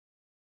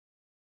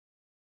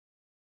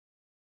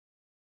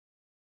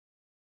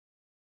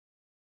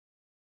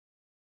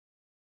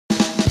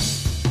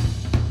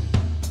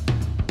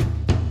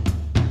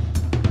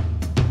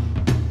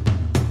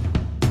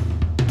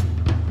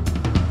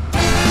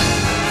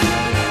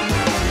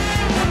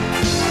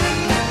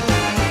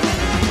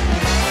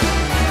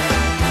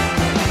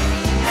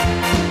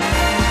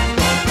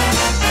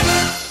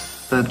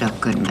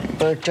Bergdorf Goodman.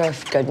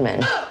 Bergdorf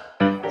Goodman.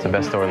 It's the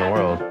best store in the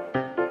world.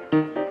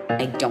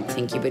 I don't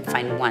think you would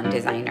find one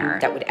designer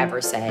that would ever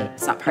say,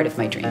 it's not part of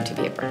my dream to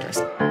be a Bergdorf.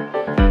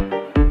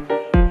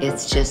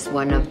 It's just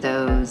one of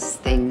those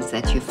things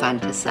that you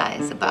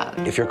fantasize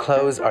about. If your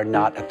clothes are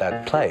not at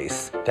that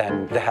place,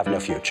 then they have no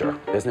future.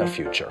 There's no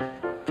future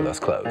for those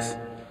clothes.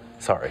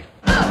 Sorry.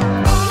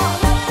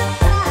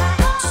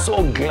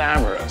 So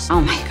glamorous.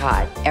 Oh my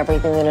God.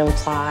 Everything that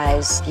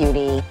implies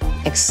beauty,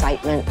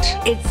 excitement.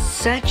 It's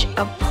such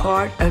a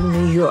part of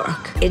New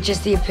York. It's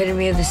just the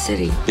epitome of the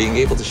city. Being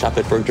able to shop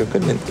at Bergdorf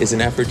Goodman is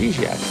an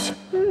aphrodisiac.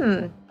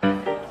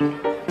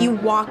 You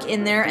walk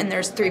in there and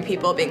there's 3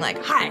 people being like,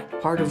 hi.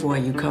 Part of why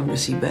you come to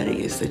see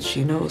Betty is that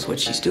she knows what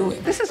she's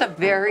doing. This is a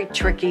very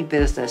tricky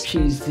business.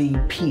 She's the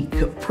peak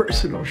of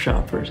personal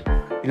shoppers.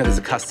 You know, there's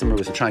a customer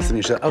who's trying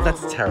something, she's like, oh,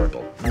 that's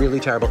terrible, really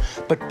terrible,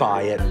 but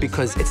buy it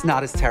because it's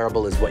not as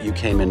terrible as what you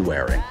came in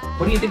wearing.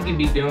 What do you think you'd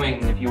be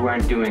doing if you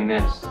weren't doing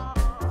this?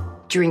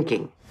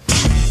 Drinking.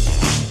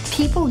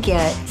 People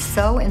get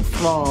so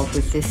enthralled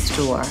with this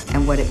store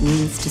and what it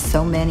means to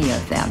so many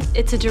of them.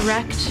 It's a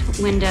direct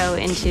window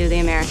into the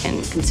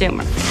American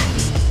consumer.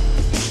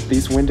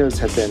 These windows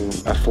have been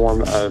a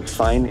form of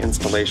fine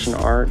installation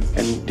art,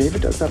 and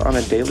David does that on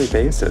a daily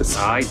basis.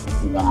 I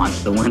want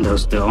the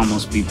windows to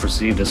almost be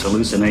perceived as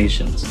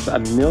hallucinations.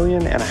 1.5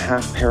 million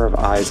pair of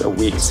eyes a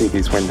week see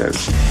these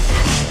windows.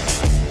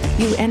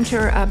 You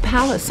enter a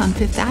palace on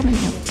Fifth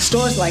Avenue.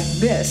 Stores like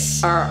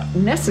this are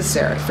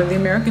necessary for the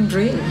American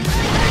dream.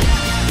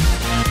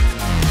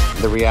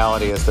 The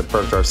reality is that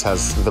Bergdorf's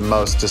has the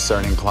most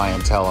discerning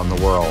clientele in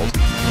the world.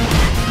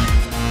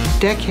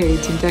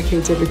 Decades and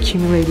decades of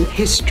accumulated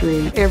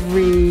history.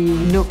 Every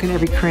nook and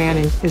every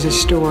cranny is a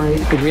story.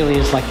 It really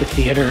is like the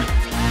theater.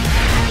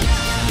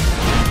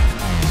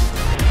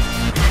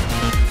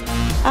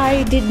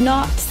 I did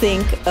not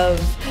think of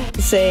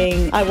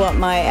saying I want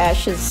my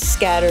ashes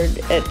scattered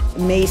at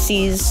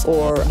Macy's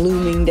or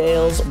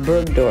Bloomingdale's.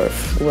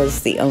 Bergdorf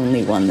was the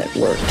only one that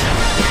worked.